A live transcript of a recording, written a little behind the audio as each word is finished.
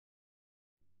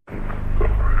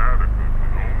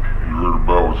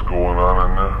going on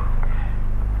in there?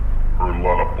 Heard a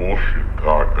lot of bullshit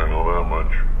talk, I know that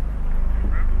much.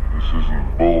 This isn't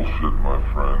bullshit, my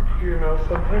friend. Do you know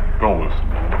something? Don't listen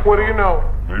to me. What do you know?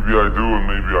 Maybe I do and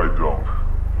maybe I don't.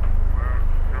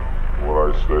 What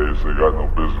I say is they got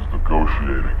no business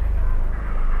negotiating.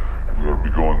 We gotta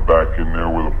be going back in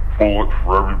there with a bullet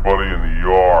for everybody in the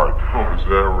yard. Oh, is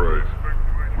that right?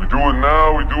 We do it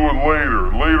now, we do it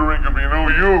later. Later ain't gonna be no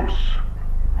use.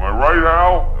 Am I right,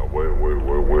 Hal? Now, wait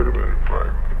a minute,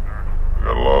 Frank. We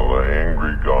got a lot of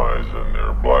angry guys in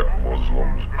there. Black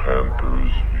Muslims,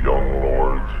 Panthers, young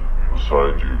lords.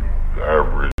 Besides you,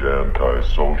 average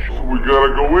anti-social. So we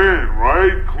gotta go in,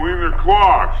 right? Clean their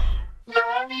clocks.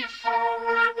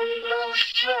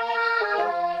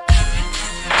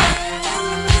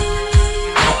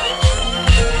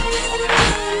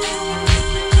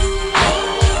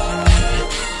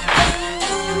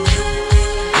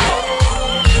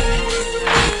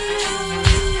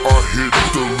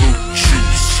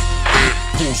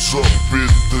 Up in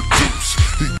the deuce,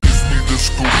 he gives me the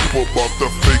scoop about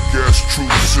the fake ass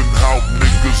truths and how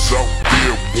niggas out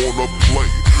there wanna play.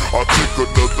 I take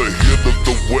another hit of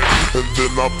the wet and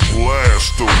then I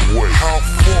blast away. How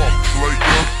far,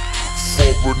 player?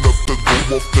 Far enough to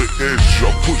go off the edge.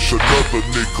 I push another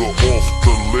nigga off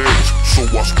the ledge, so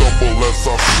I stumble as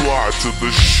I slide to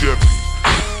the Chevy.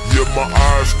 Yeah, my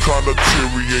eyes kinda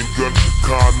teary and gun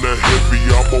kinda heavy.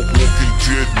 I'm a walking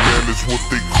dead man is what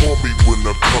they call me when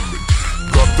I'm coming.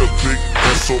 Got the big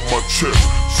S on my chest,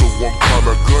 so I'm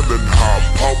kinda gunning high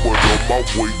powered on my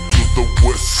way to the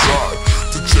west side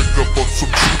to check up on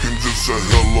some chickens. It's a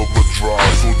hell of a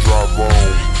drive, so drive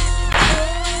on.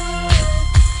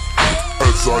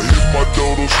 As I hit my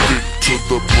dodo stick to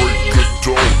the break of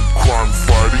dawn. Crime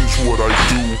fighting's what I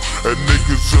do, and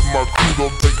niggas in my crew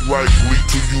don't take lightly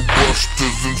to you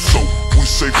busters. And so we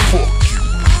say fuck you,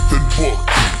 then buck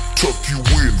you, tuck you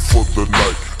in for the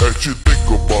night as you think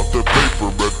about the paper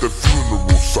at the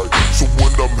funeral site. So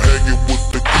when I'm hanging with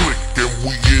the clique and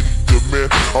we in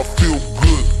demand, I feel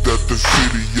good that the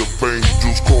city of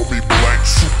angels call me Black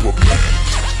Superman.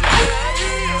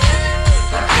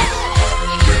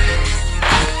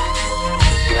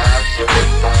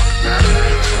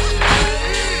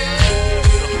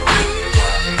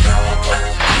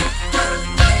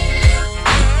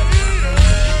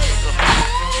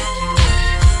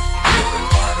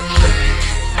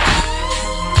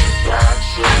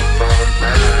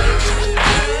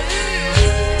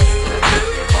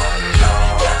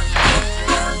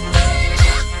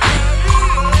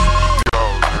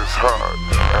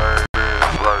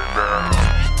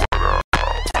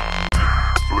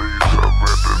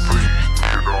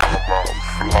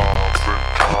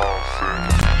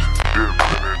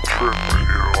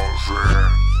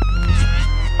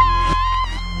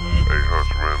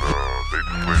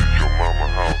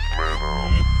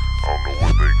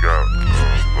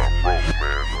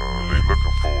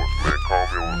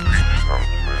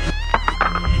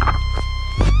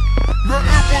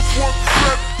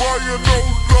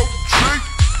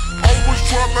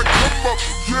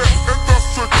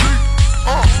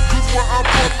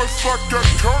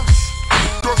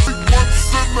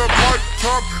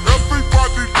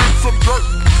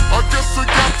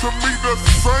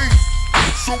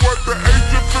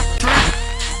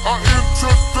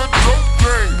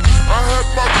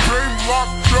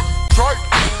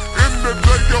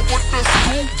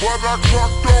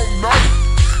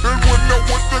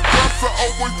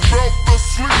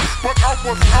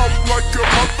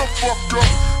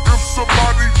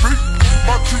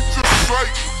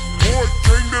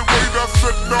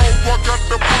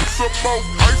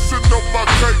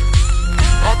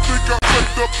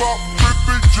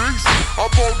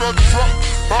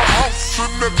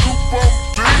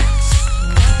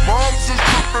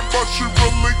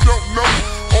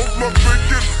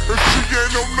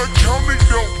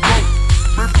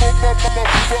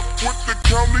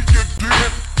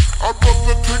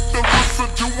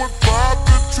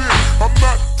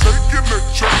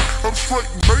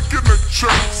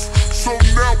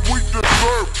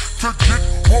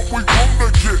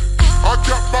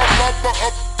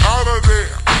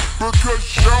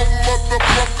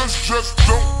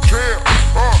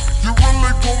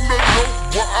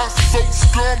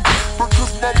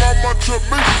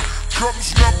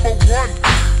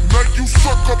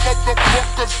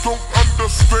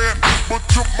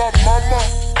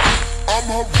 I'm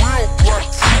a real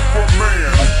Black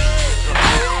Superman.